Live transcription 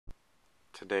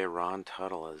Today Ron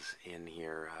Tuttle is in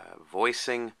here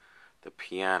voicing the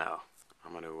piano.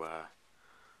 I'm going to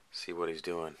see what he's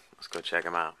doing. Let's go check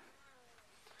him out.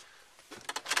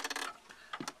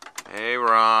 Hey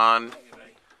Ron.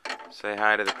 Hey, say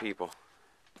hi to the people.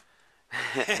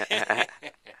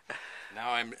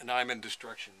 Now I'm in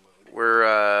destruction mode.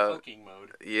 We're Cooking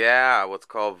mode. yeah, what's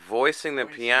called voicing the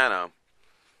piano.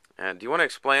 And do you want to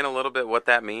explain a little bit what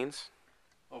that means?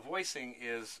 Well, voicing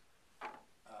is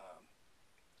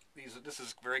this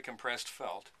is very compressed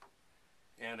felt,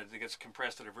 and it gets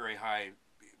compressed at a very high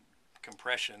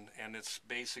compression, and it's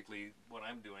basically what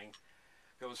I'm doing.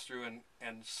 Goes through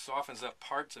and softens up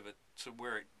parts of it to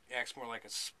where it acts more like a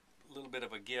little bit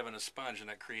of a give and a sponge, and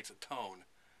that creates a tone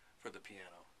for the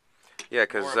piano. Yeah,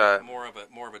 because more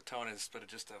of a tone instead of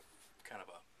just a kind of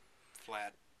a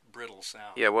flat, brittle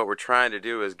sound. yeah, what we're trying to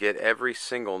do is get every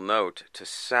single note to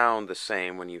sound the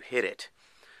same when you hit it.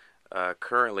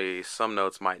 Currently, some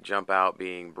notes might jump out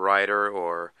being brighter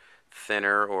or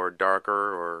thinner or darker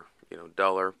or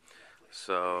duller.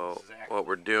 So what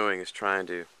we're doing is trying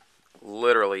to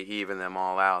literally even them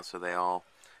all out so they all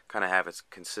kind of have its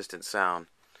consistent sound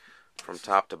from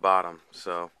top to bottom.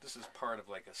 So this is part of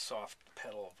like a soft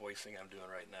pedal voicing I'm doing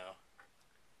right now,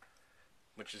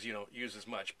 which is use as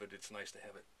much, but it's nice to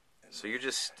have it. So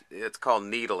it's called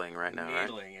needling right now, right?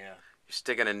 Needling, yeah. You're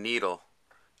sticking a needle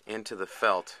into the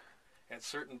felt. In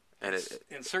certain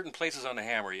places on the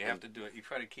hammer, you have to do it. You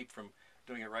try to keep from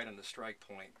doing it right on the strike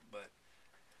point, but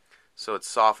so it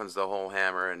softens the whole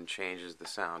hammer and changes the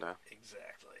sound, huh?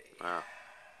 Exactly. Wow.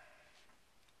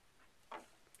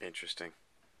 Interesting.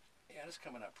 Yeah, it's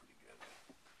coming out pretty good.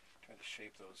 Trying to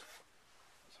shape those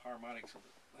harmonics.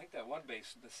 I think that one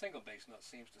bass, the single bass note,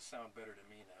 seems to sound better to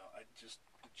me now. I just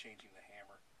changing the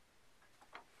hammer.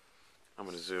 I'm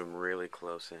going to zoom really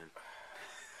close in.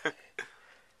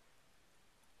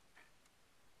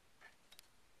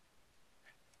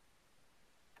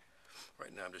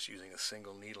 Right now I'm just using a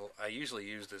single needle. I usually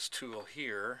use this tool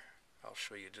here. I'll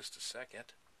show you just a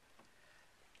second.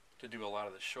 To do a lot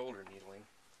of the shoulder needling.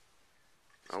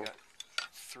 It's got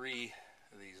 3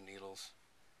 of these needles.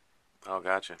 Oh,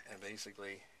 gotcha. And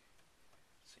basically,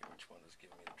 let's see which one is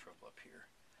giving me the trouble up here.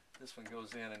 This one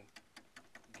goes in and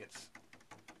gets,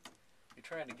 you're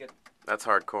trying to get... That's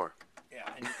hardcore. Yeah,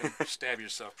 and you can stab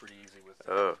yourself pretty easy with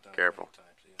that. Oh, careful. Times,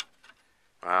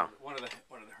 Wow. One of the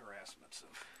harassments of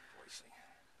voicing.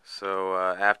 So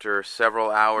after several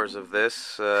hours of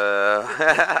this, or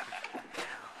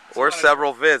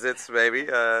several visits, maybe,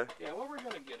 yeah, well, we're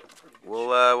gonna get it pretty good.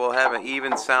 We'll have an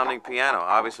even sounding piano.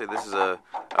 Obviously, this is a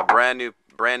brand new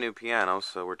piano,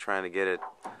 so we're trying to get it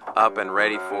up and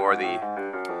ready for the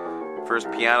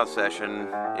first piano session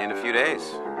in a few days.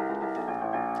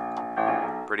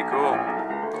 Pretty cool.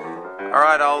 All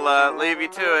right, I'll leave you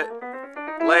to it.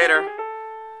 Later.